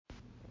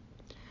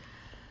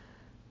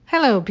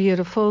Hello,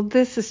 beautiful.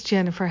 This is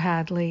Jennifer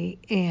Hadley,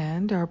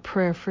 and our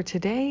prayer for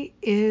today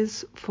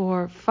is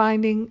for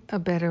finding a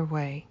better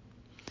way.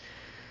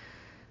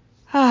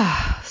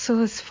 So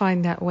let's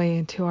find that way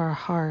into our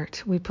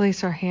heart. We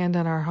place our hand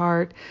on our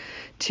heart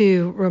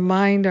to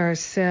remind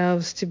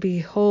ourselves to be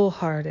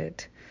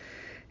wholehearted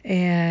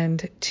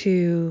and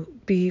to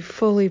be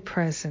fully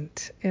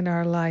present in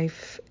our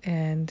life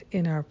and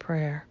in our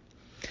prayer.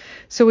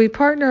 So we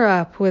partner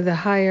up with the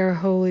higher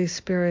Holy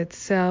Spirit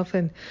self,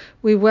 and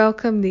we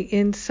welcome the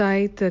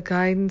insight, the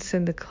guidance,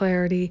 and the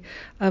clarity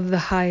of the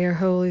higher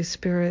Holy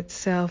Spirit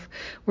self.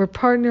 We're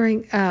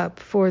partnering up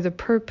for the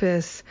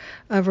purpose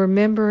of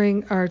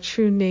remembering our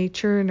true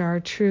nature and our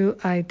true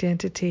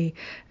identity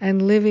and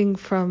living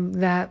from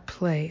that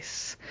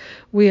place.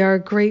 We are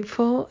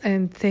grateful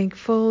and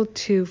thankful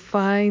to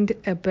find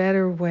a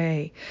better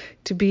way,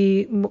 to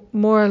be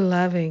more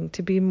loving,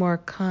 to be more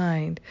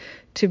kind,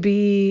 to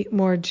be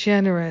more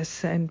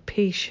generous and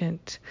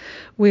patient.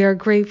 We are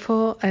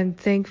grateful and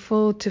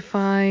thankful to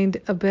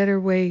find a better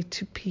way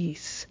to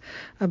peace,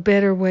 a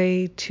better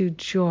way to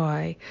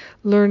joy.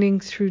 Learning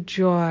through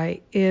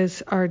joy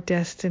is our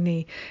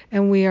destiny,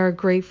 and we are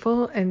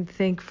grateful and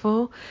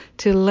thankful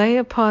to lay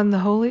upon the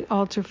holy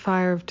altar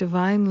fire of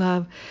divine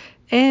love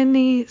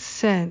any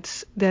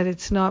sense that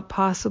it's not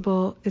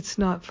possible, it's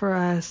not for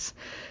us,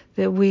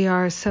 that we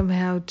are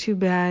somehow too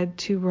bad,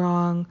 too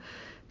wrong,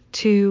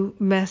 too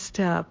messed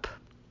up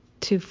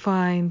to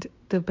find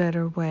the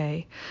better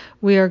way.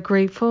 We are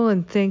grateful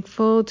and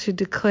thankful to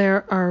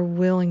declare our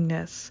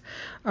willingness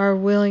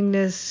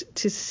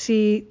to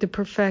see the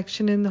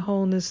perfection and the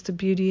wholeness, the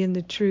beauty and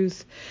the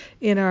truth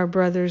in our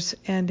brothers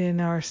and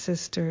in our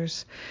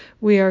sisters.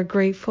 We are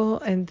grateful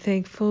and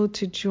thankful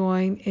to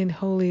join in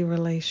holy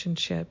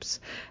relationships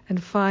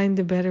and find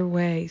the better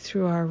way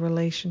through our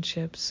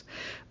relationships.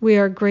 We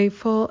are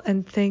grateful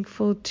and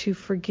thankful to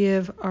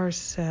forgive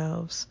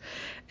ourselves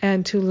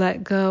and to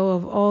let go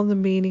of all the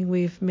meaning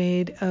we've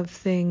made of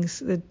things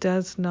that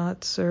does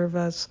not serve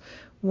us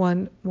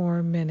one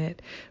more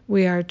minute.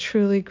 We are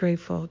truly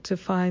grateful to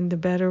find the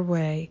better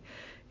way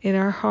in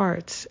our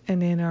hearts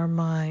and in our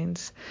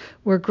minds.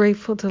 We're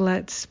grateful to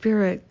let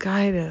Spirit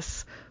guide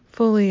us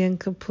fully and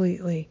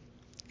completely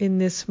in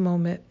this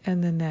moment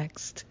and the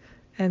next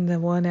and the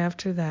one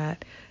after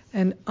that,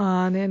 and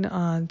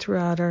on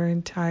throughout our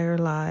entire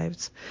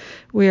lives.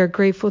 We are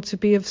grateful to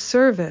be of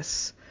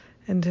service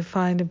and to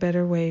find a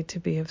better way to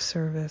be of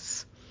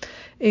service.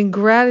 In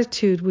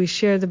gratitude, we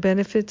share the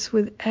benefits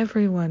with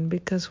everyone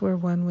because we're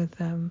one with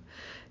them.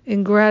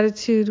 In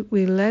gratitude,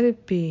 we let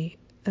it be,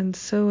 and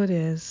so it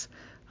is.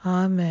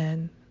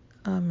 Amen.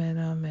 Amen.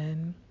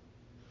 Amen.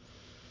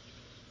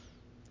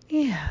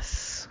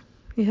 Yes,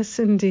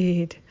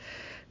 indeed.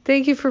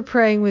 Thank you for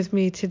praying with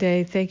me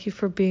today. Thank you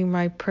for being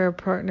my prayer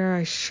partner.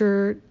 I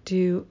sure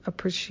do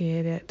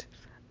appreciate it.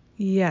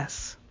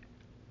 Yes.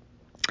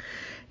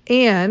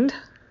 And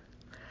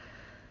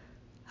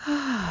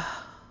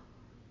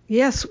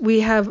yes,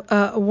 we have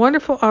a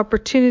wonderful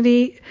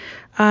opportunity.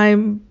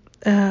 I'm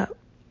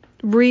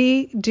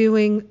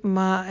redoing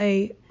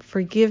my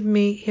Forgive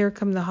Me, Here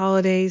Come the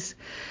Holidays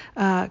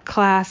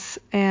class,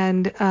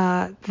 and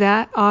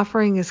that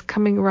offering is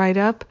coming right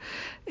up,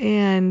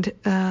 and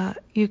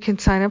you can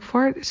sign up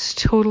for it. It's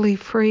totally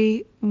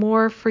free.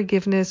 More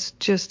forgiveness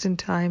just in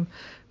time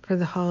for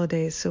the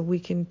holidays, so we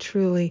can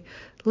truly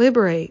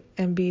liberate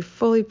and be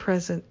fully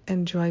present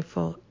and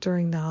joyful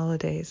during the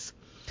holidays.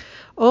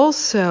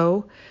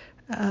 Also,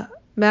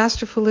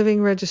 Masterful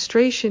Living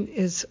registration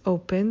is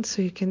open,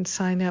 so you can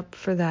sign up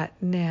for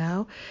that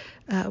now.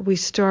 We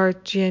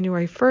start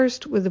January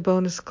 1st with a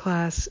bonus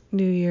class,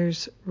 New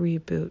Year's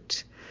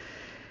Reboot.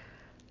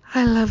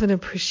 I love and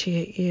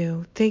appreciate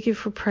you. Thank you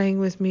for praying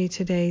with me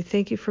today.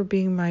 Thank you for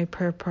being my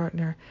prayer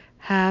partner.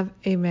 Have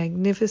a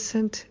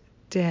magnificent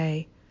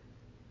day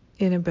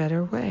in a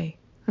better way.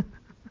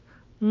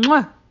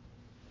 Mwah!